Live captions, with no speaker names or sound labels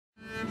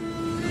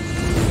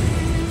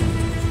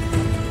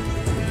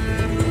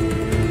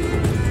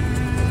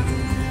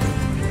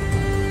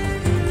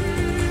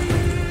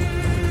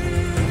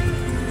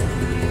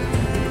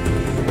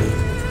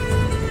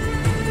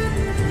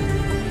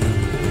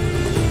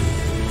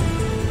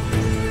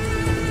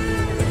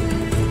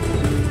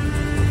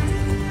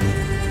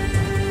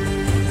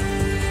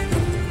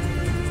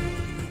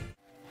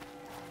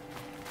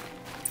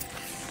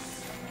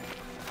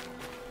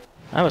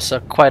That was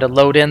quite a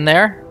load in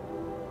there.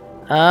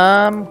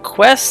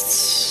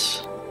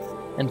 Quests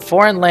in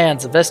foreign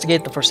lands.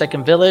 Investigate the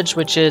Forsaken Village,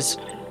 which is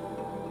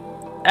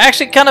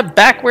actually kind of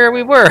back where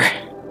we were.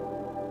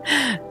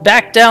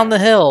 Back down the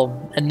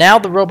hill. And now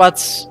the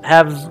robots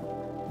have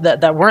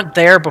that weren't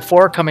there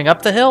before coming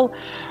up the hill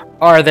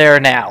are there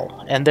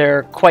now, and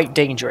they're quite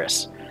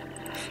dangerous.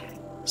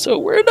 So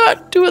we're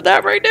not doing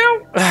that right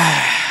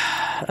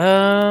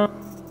now.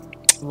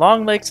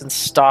 Long legs and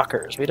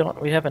stalkers.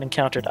 We haven't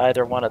encountered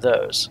either one of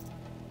those.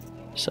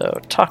 So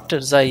talk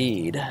to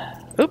Zaid.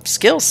 Oops,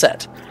 skill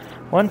set.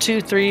 1,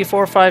 2, 3,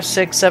 4, 5,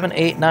 6, 7,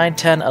 8, 9,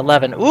 10,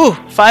 11. Ooh,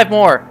 5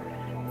 more.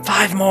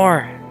 5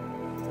 more.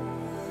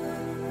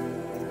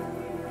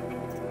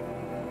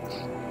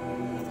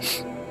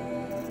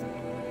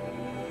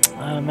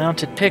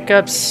 Mounted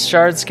pickups,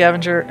 shard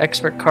scavenger,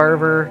 expert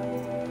carver.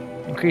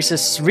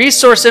 Increases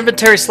resource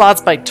inventory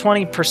slots by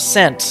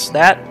 20%.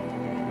 That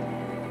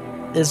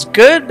is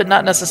good, but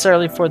not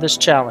necessarily for this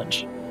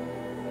challenge.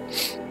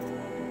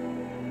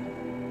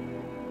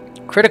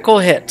 Critical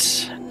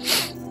hit.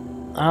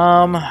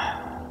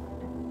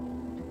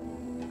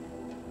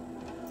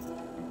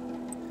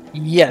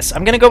 Yes,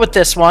 I'm gonna go with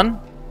this one.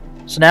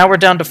 So now we're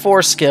down to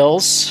 4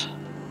 skills.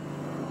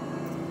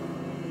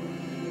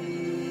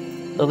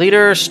 The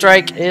leader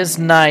strike is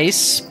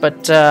nice,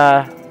 but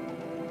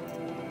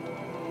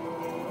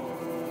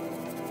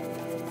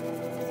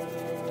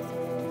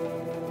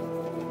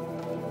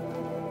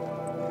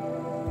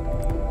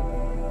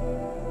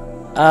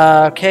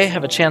okay,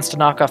 have a chance to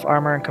knock off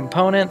armor and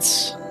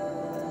components.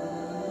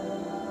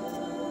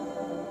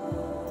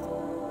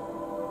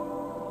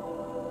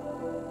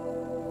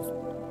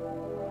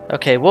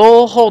 Okay,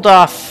 we'll hold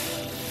off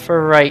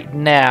for right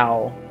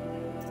now.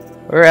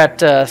 We're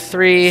at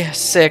 3,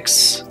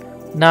 6,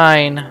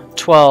 9,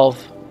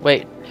 12.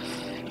 Wait.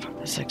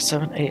 6,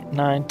 7, 8,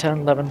 9, 10,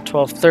 11,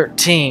 12,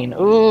 13.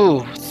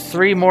 Ooh,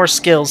 3 more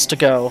skills to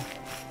go.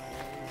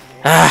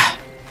 Ah.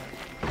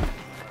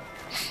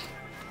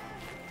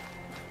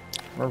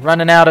 We're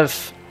running out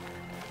of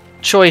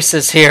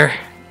choices here.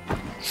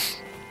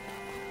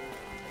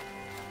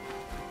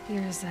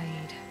 You're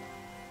Zaid.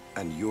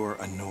 And you're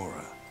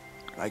Anora.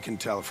 I can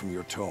tell from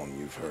your tone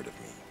you've heard of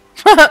me.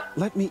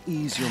 Let me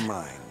ease your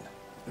mind.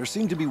 There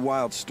seem to be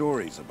wild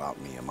stories about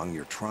me among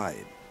your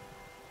tribe.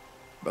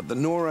 But the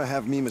Nora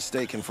have me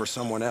mistaken for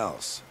someone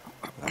else.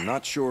 I'm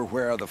not sure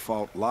where the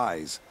fault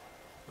lies,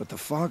 but the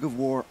fog of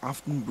war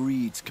often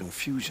breeds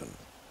confusion.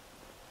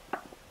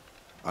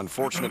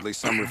 Unfortunately,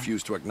 some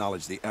refuse to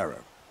acknowledge the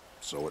error.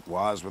 So it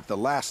was with the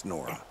last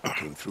Nora who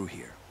came through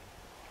here.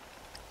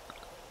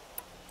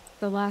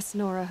 The last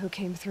Nora who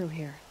came through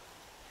here.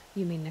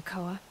 You mean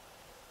Nakoa?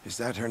 Is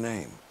that her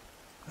name?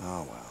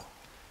 Oh well.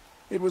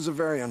 It was a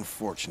very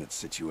unfortunate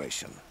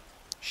situation.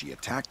 She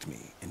attacked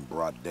me in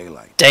broad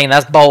daylight. Dang,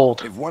 that's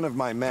bold. If one of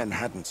my men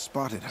hadn't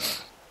spotted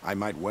her, I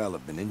might well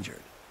have been injured.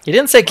 You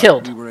didn't say But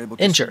killed. we were able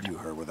to Injured. subdue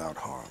her without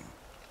harm.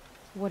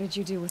 What did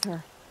you do with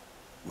her?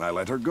 I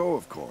let her go,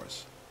 of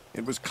course.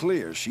 It was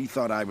clear she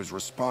thought I was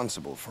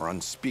responsible for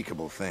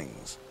unspeakable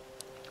things.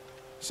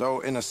 So,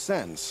 in a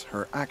sense,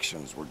 her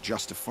actions were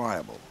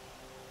justifiable.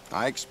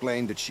 I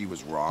explained that she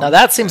was wrong. Now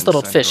that seems a and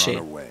little sent her fishy.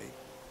 on her way.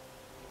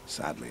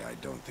 Sadly, I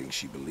don't think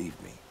she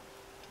believed me.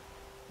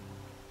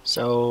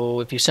 So,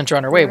 if you sent her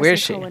on her way, where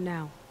is she? Nakoa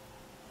now?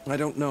 I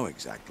don't know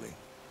exactly.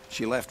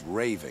 She left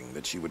raving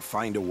that she would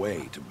find a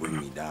way to bring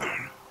me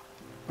down.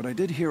 But I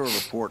did hear a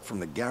report from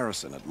the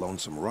garrison at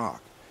Lonesome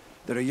Rock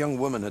that a young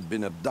woman had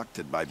been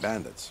abducted by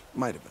bandits.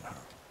 Might have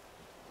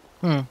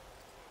been her.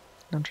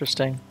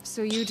 Interesting.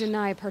 So you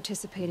deny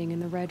participating in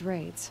the Red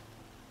Raids?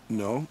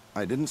 No,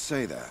 I didn't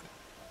say that.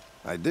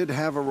 I did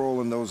have a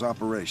role in those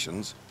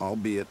operations,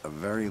 albeit a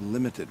very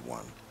limited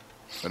one.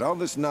 But all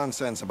this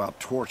nonsense about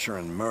torture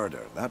and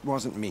murder, that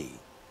wasn't me.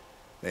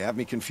 They have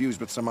me confused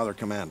with some other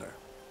commander.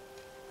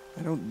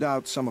 I don't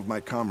doubt some of my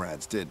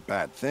comrades did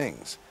bad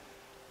things,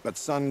 but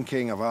Sun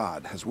King of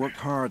Odd has worked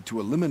hard to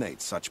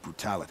eliminate such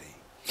brutality.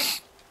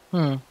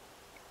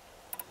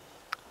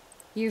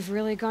 You've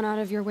really gone out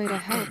of your way to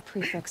help,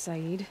 Prefect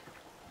Zaid.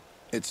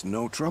 It's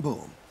no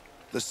trouble.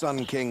 The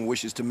Sun King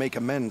wishes to make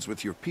amends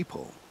with your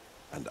people,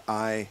 and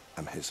I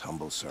am his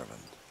humble servant.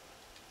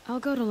 I'll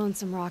go to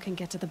Lonesome Rock and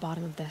get to the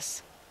bottom of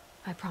this.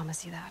 I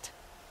promise you that.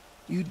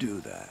 You do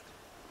that.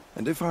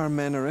 And if our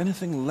men are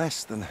anything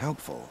less than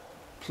helpful,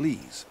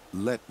 please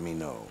let me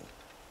know.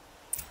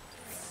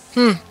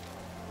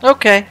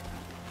 Okay.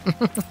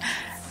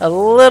 A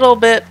little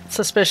bit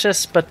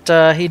suspicious, but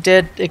he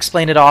did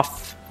explain it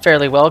off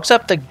fairly well,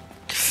 except the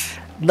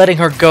letting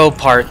her go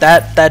part.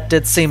 That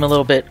did seem a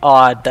little bit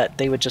odd that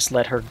they would just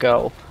let her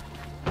go.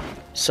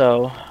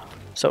 So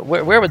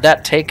where would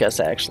that take us,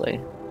 actually?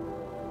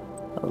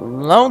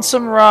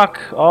 Lonesome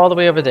Rock, all the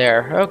way over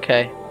there.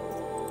 Okay.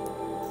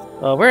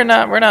 Well, we're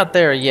not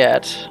there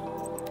yet.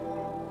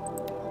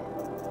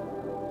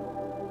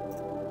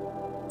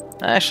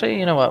 Actually,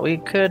 you know what? We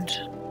could.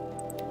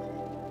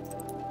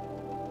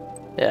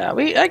 Yeah,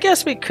 I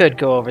guess we could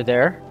go over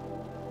there.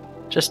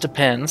 Just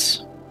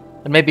depends,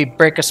 and maybe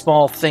break a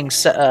small thing,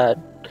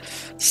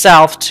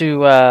 south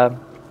to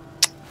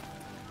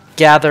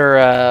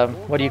gather,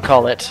 what do you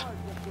call it?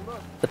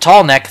 The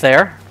tall neck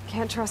there.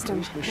 Can't trust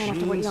him. Not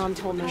after what Jan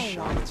told me.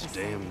 Shaman's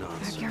damn That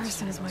nonsense.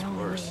 garrison is my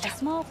only lead. A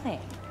small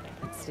thing,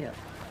 but still.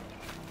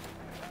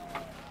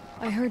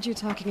 I heard you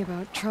talking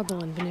about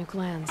trouble in Banuk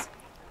lands.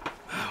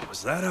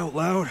 Was that out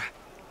loud?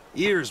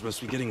 Ears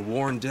must be getting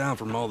worn down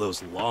from all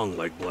those long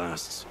leg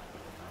blasts.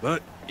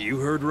 But you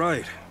heard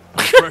right.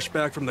 I'm fresh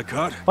back from the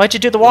cut. Why'd you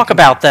do the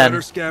walkabout then? Better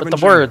With the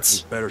scavenging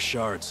words. and better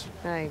shards.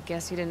 I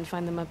guess you didn't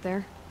find them up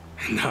there?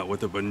 Not with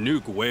the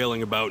Banuk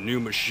wailing about new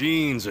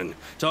machines and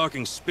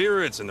talking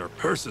spirits and their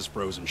purses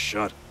frozen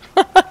shut.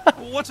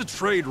 What's a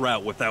trade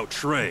route without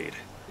trade?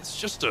 It's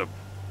just a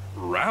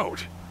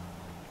route.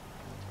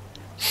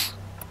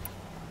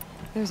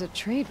 There's a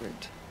trade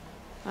route.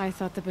 I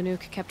thought the Banuk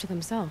kept to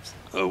themselves.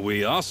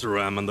 We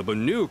Oseram and the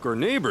Banuk are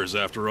neighbors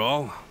after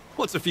all.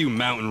 What's a few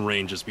mountain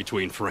ranges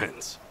between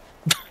friends?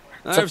 It's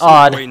an I've some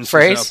odd acquaintances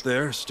phrase. out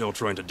there still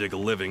trying to dig a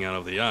living out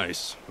of the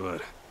ice,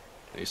 but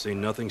they say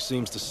nothing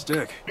seems to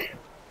stick.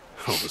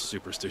 All the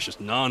superstitious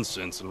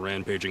nonsense and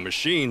rampaging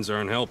machines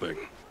aren't helping.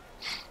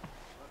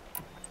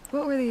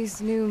 What were these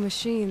new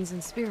machines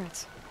and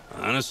spirits?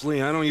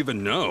 Honestly, I don't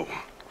even know.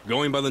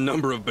 Going by the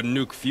number of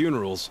Banuk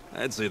funerals,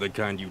 I'd say the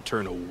kind you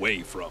turn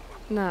away from.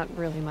 Not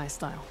really my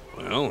style.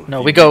 Well, No,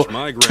 if we you go reach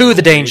my to grand the old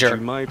age, danger.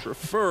 You might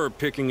prefer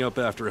picking up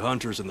after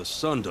hunters in the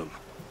Sundom.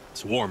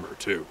 It's warmer,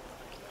 too.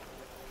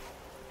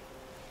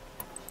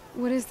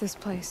 What is this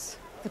place?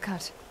 The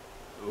Cut?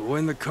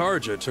 When the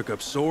Karja took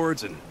up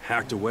swords and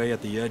hacked away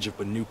at the edge of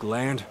Banuk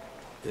land,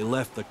 they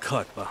left the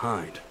Cut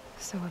behind.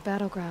 So a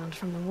battleground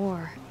from the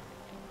war.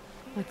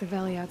 Like the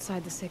valley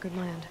outside the Sacred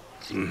Land.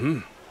 Mm-hmm.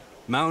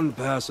 Mountain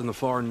Pass in the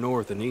far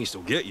north and east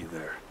will get you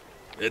there.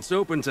 It's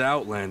open to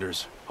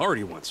outlanders,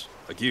 hardy ones,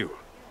 like you.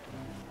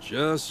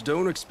 Just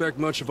don't expect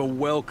much of a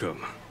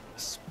welcome.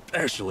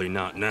 Especially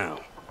not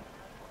now.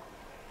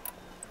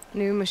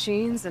 New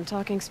machines and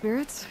talking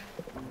spirits?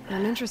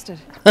 I'm interested.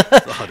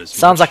 Thought as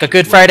Sounds much. like a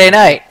good Friday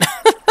night.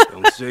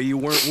 Don't say you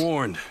weren't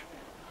warned.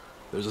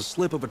 There's a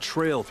slip of a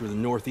trail through the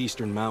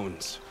northeastern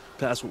mountains,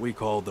 past what we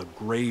call the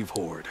Grave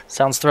Horde.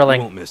 Sounds You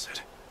thrilling. won't miss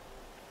it.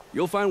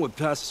 You'll find what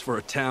passes for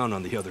a town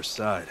on the other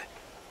side.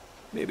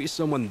 Maybe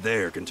someone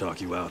there can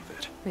talk you out of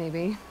it.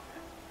 Maybe.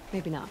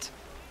 Maybe not.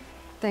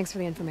 Thanks for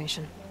the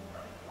information.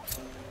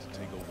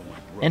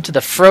 Into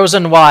the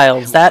Frozen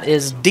Wilds. That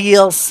is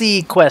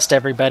DLC quest,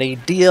 everybody.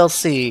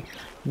 DLC.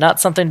 Not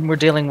something we're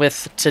dealing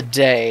with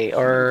today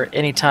or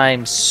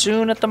anytime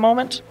soon at the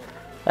moment.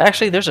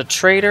 Actually, there's a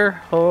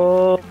trader.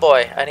 Oh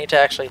boy, I need to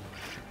actually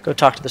go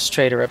talk to this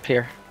trader up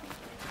here.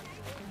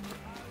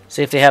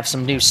 See if they have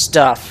some new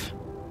stuff.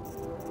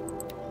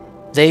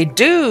 They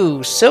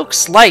do!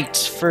 Silk's light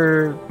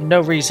for no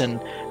reason.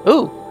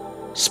 Ooh!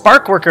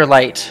 Sparkworker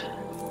light.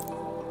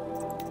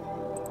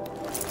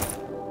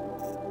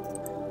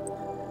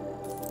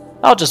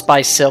 I'll just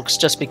buy silks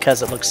just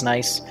because it looks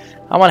nice.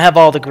 I want to have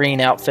all the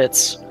green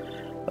outfits.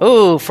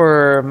 Ooh,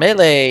 for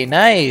melee.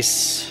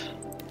 Nice.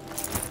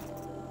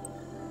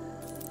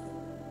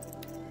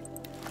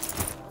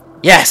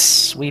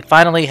 Yes! We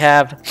finally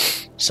have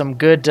some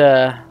good,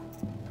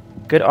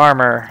 good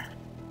armor.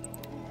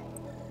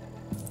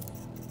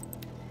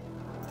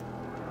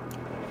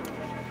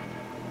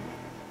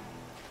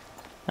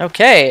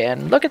 Okay,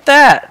 and look at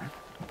that.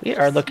 We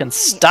are looking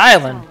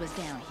styling. Was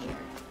down here.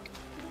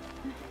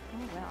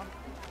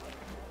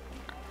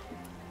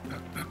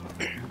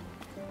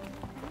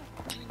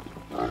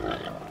 Oh, well.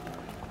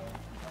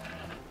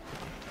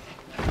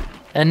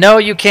 And no,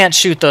 you can't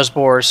shoot those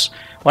boars.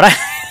 When I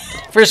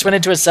first went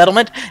into a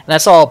settlement and I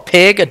saw a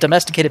pig, a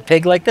domesticated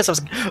pig like this, I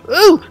was like,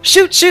 ooh,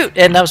 shoot, shoot!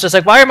 And I was just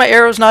like, why are my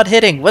arrows not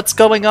hitting? What's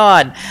going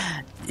on?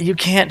 You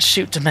can't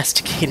shoot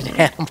domesticated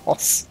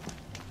animals.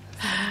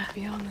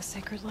 Beyond the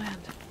Sacred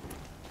Land.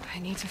 I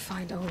need to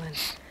find Olin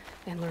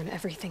and learn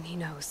everything he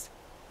knows.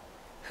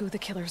 Who the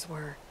killers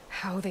were,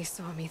 how they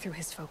saw me through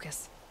his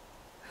focus,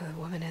 who the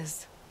woman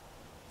is,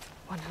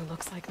 one who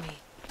looks like me,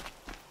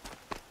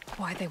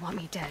 why they want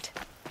me dead.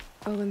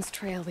 Olin's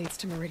trail leads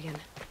to Meridian.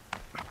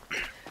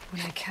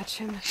 When I catch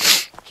him,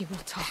 he will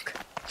talk.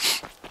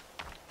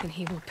 And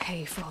he will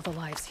pay for all the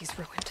lives he's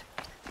ruined.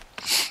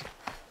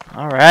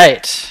 All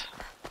right.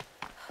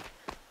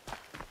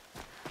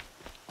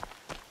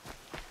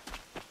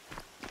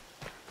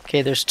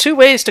 Okay, there's two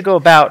ways to go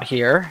about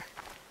here.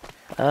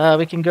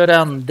 We can go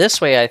down this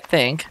way, I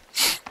think.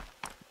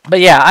 But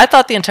yeah, I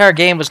thought the entire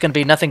game was going to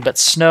be nothing but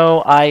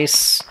snow,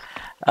 ice,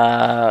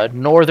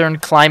 northern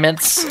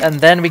climates, and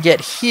then we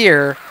get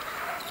here,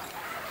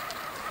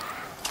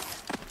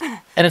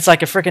 and it's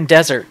like a freaking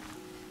desert.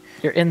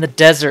 You're in the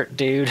desert,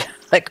 dude.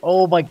 Like,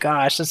 oh my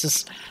gosh,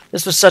 this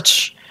was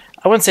such,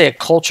 I wouldn't say a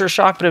culture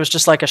shock, but it was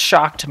just like a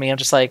shock to me. I'm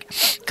just like,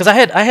 because I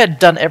had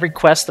done every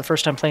quest the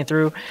first time playing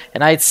through,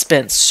 and I had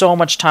spent so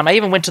much time. I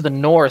even went to the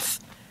north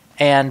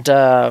and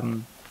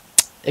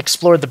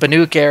explored the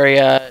Banuk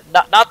area,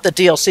 not the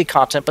DLC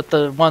content, but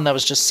the one that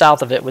was just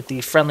south of it with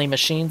the friendly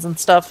machines and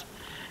stuff.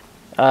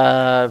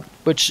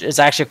 which is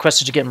actually a quest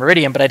that you get in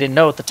Meridian, but I didn't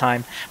know at the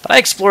time. But I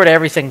explored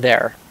everything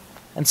there.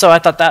 And so I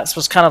thought that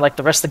was kind of like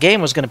the rest of the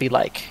game was going to be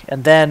like.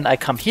 And then I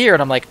come here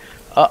and I'm like,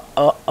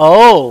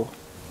 oh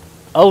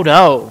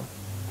no.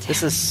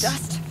 This is...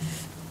 Dust.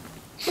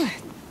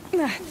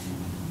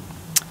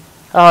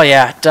 Oh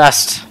yeah,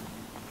 dust.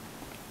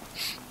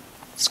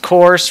 It's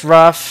coarse,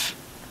 rough.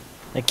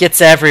 It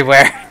gets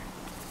everywhere.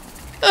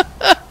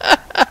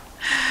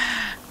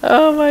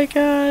 Oh my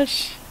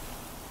gosh.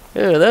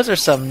 Ooh, those are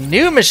some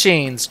new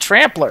machines.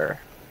 Trampler.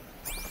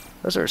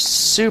 Those are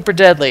super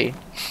deadly.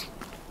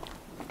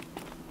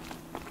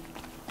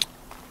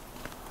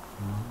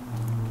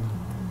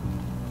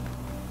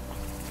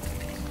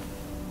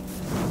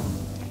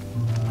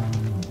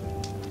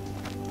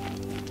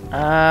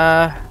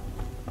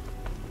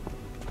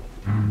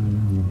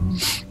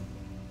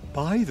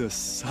 By the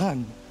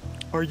sun.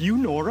 Are you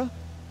Nora?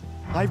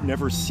 I've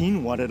never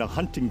seen one at a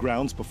hunting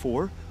grounds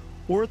before,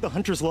 or at the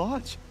Hunter's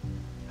Lodge.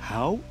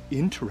 How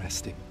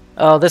interesting.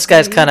 Oh, this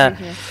guy's kind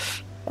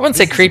of, I wouldn't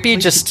say creepy,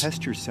 just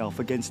test yourself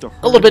against a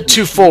little bit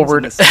too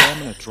forward.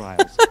 Stamina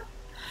trials.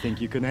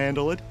 Think you can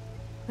handle it?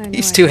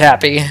 He's too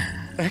happy.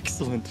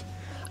 Excellent.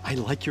 I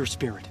like your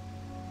spirit.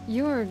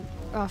 You're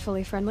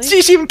awfully friendly.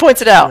 She even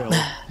points it out.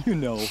 Well, you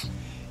know,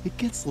 it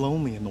gets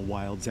lonely in the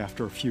wilds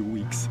after a few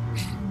weeks.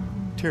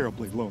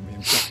 Terribly lonely,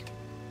 in fact.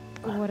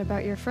 What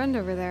about your friend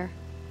over there?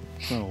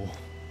 Oh,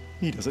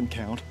 he doesn't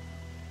count.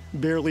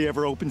 Barely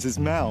ever opens his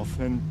mouth,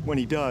 and when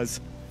he does,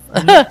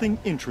 nothing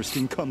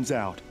interesting comes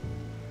out.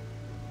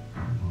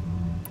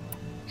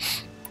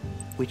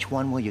 Which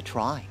one will you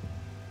try?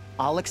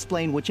 I'll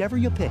explain whichever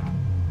you pick.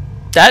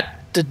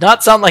 That did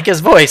not sound like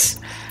his voice.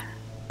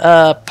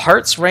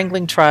 Parts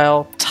wrangling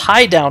trial,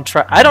 tie down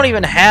trial. I don't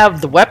even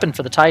have the weapon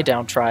for the tie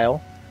down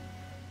trial.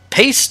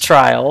 Pace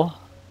trial.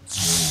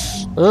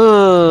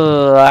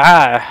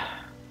 The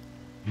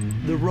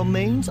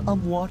remains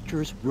of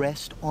Watchers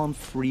rest on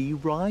 3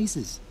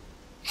 rises.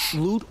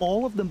 Loot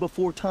all of them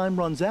before time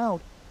runs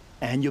out,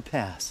 and you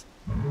pass.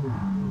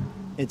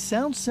 It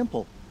sounds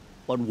simple,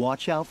 but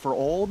watch out for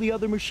all the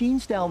other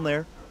machines down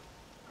there.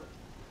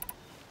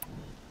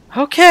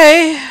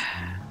 Okay.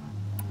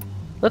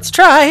 Let's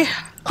try.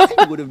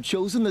 I would have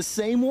chosen the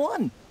same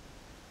one.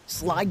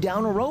 Slide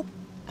down a rope,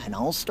 and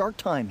I'll start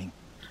timing.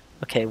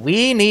 Okay,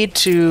 we need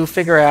to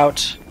figure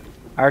out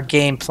our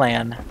game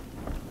plan.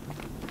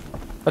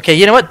 Okay,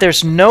 you know what?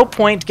 There's no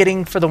point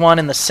getting for the one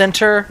in the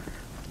center.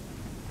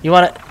 You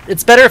want to...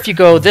 It's better if you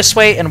go this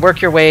way and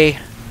work your way...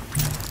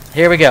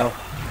 Here we go.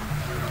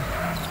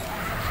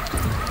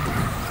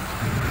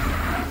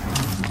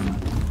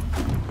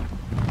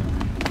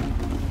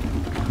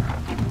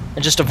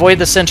 And just avoid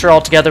the center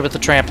altogether with the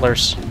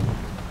tramplers.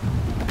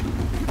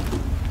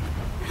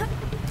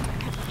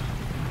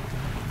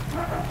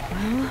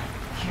 Well,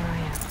 here I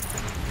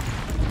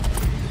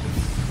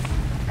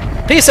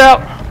am. Peace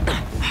out!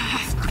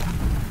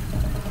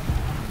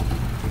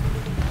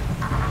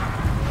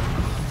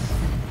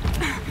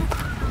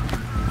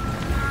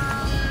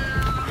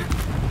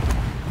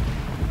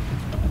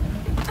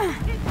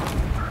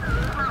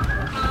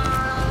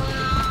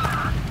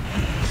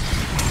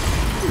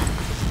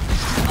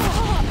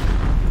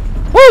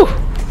 Woo!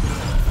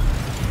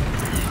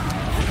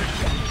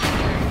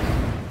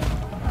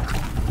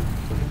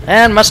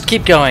 And must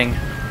keep going.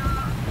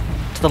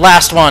 To the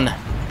last one.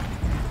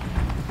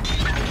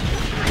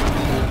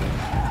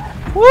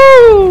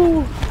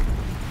 Woo!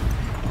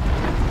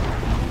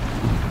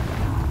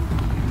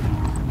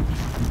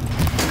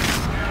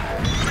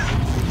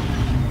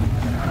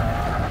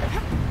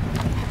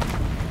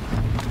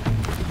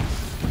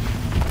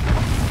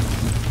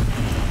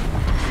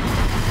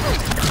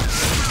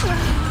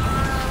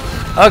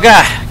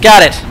 Okay,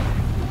 got it.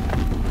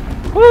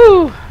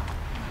 Woo!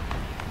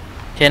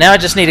 Okay, now I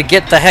just need to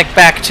get the heck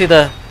back to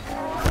the...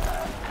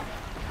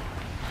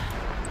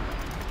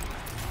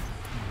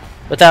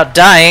 without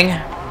dying.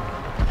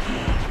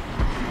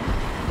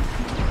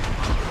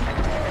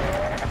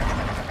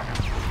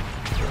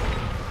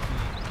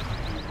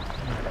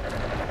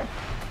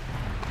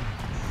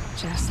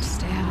 Just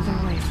stay out of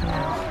their way for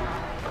now.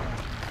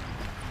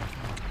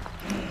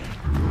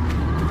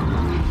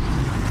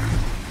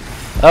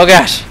 Oh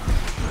gosh.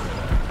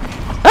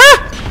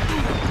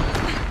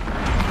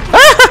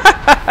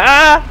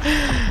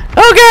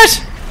 Oh gosh!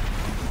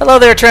 Hello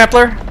there,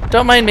 Trampler.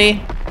 Don't mind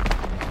me.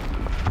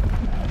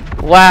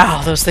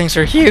 Wow, those things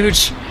are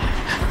huge.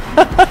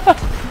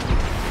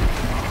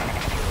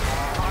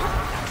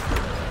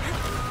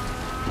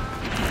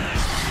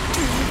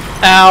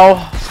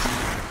 Ow.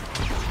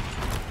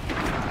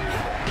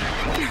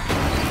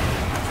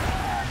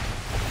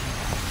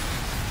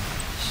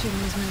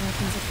 Shouldn't use my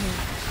weapons up here.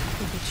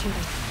 Would be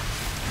cheating.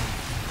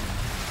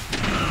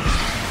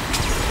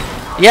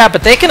 Yeah,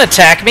 but they can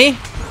attack me.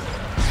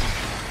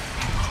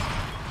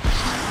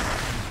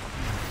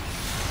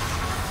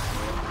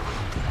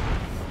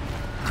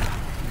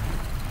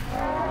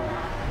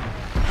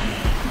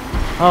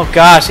 Oh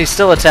gosh, he's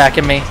still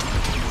attacking me.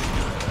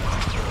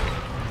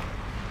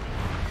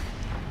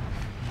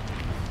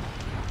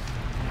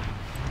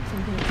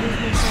 Something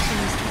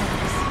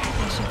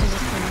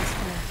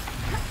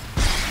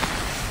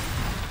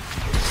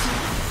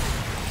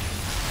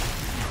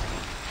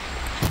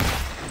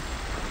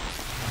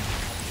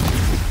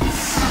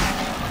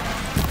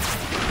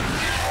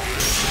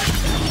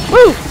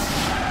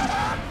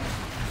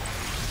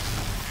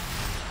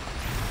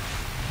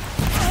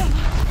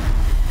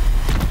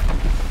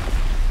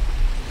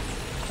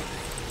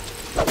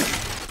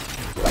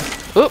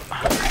Oop.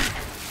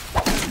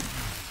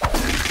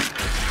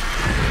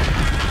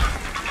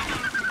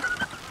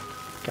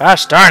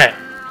 Gosh darn it.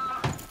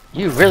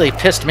 You really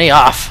pissed me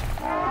off.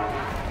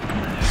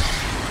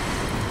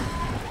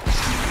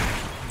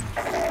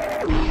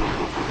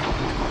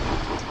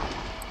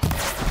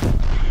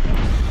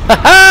 Ha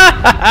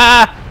ha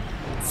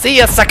ha! See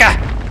ya, sucker!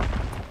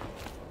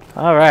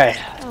 Alright.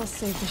 I'll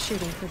save the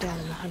shooting for down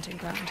in the hunting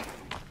ground.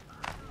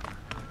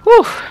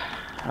 Whew.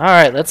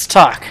 Alright, let's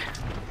talk.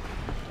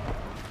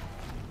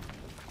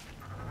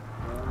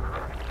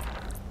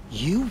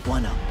 You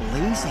won a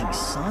blazing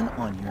sun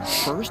on your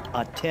first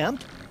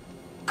attempt?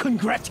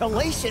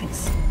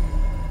 Congratulations!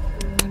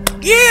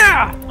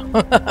 Yeah!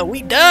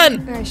 We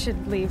done! I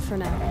should leave for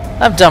now.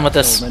 I'm done with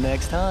this. Till the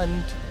next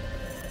hunt.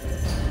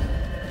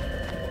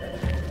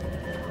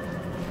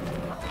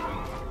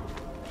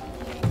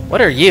 What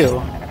are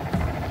you?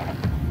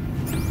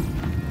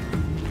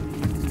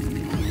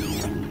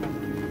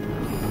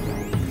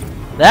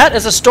 That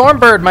is a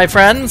stormbird, my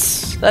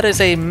friends. That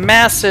is a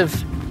massive,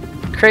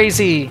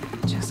 crazy,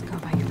 Just go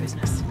about your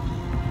business.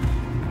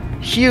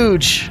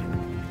 huge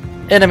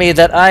enemy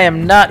that I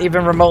am not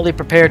even remotely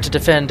prepared to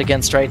defend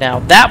against right now.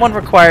 That one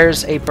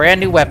requires a brand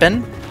new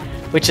weapon,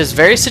 which is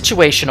very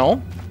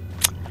situational.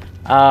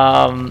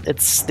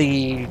 It's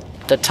the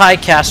tie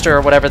caster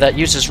or whatever that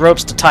uses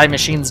ropes to tie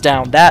machines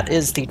down. That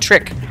is the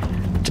trick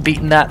to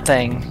beating that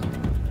thing.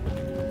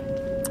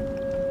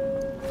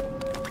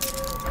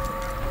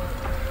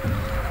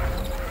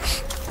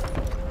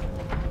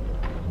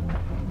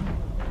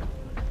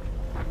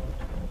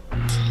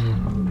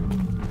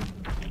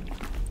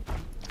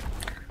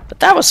 But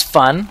that was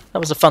fun. That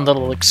was a fun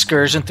little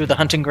excursion through the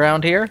hunting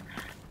ground here.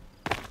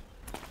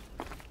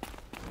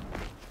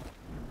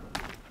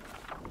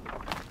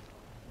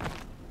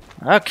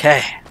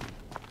 Okay.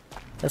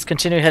 Let's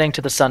continue heading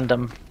to the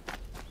Sundom.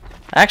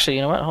 Actually,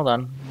 you know what? Hold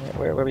on.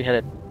 Where are we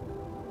headed?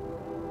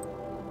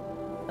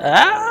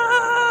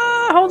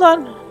 Hold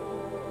on.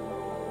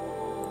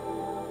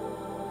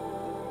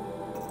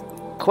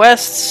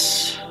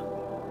 Quests.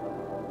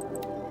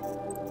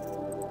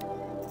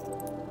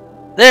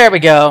 There we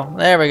go.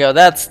 There we go.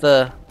 That's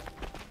the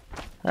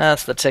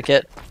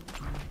ticket.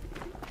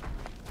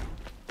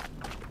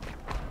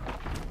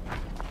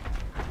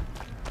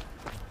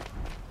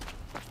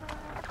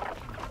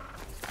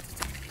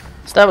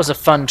 So that was a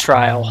fun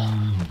trial.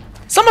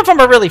 Some of them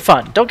are really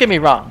fun, don't get me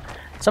wrong.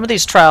 Some of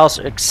these trials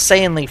are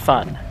insanely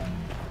fun.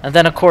 And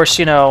then, of course,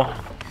 you know,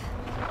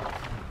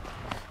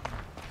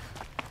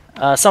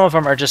 some of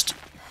them are just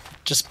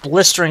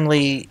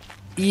blisteringly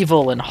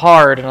evil and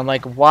hard, and I'm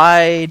like,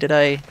 why did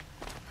I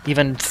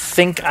even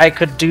think I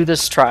could do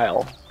this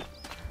trial?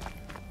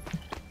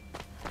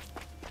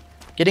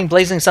 Getting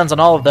Blazing Suns on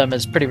all of them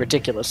is pretty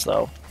ridiculous,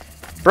 though.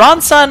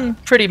 Bronze Sun,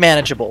 pretty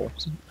manageable.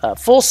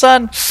 Full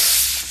Sun,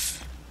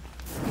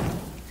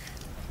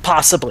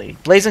 possibly.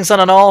 Blazing Sun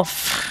on all,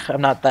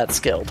 I'm not that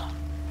skilled.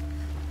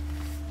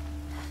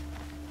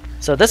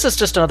 So this is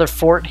just another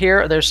fort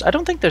here. I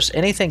don't think there's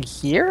anything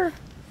here.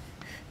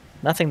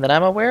 Nothing that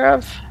I'm aware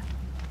of.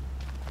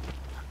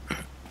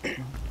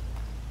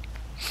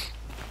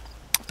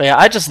 But yeah,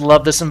 I just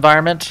love this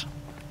environment.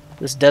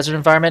 This desert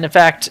environment. In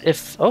fact,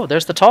 oh,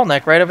 there's the tall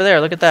neck right over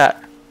there. Look at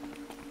that.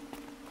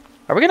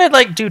 Are we gonna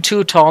like do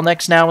 2 tall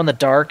necks now in the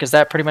dark? Is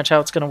that pretty much how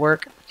it's gonna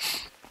work?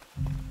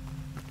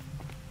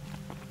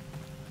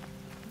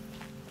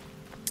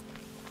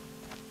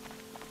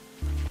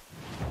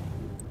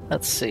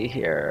 Let's see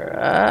here.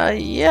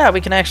 Yeah,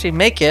 we can actually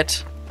make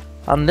it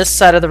on this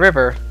side of the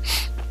river.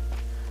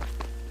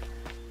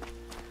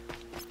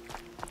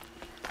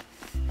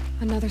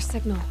 Another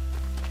signal.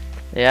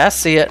 Yeah, I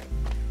see it.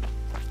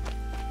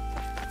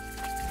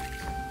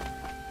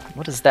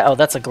 What is that? Oh,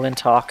 that's a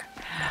Glinthawk.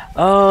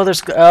 Oh,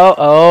 there's...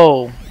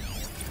 Oh.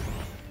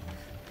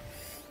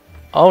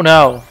 Oh,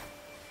 no.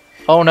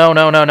 Oh, no,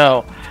 no, no,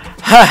 no.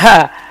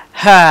 Ha,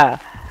 ha,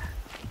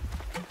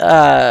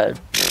 ha.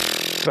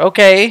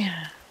 Okay.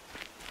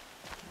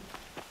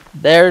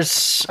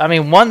 There's... I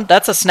mean, one...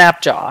 That's a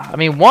Snapjaw. I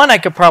mean, one I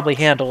could probably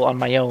handle on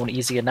my own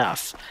easy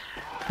enough.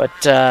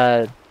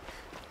 But,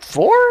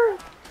 4?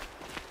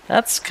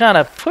 That's kind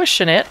of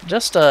pushing it,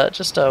 just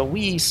a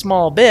wee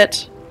small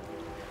bit.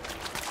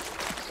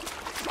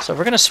 So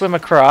we're gonna swim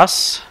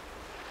across.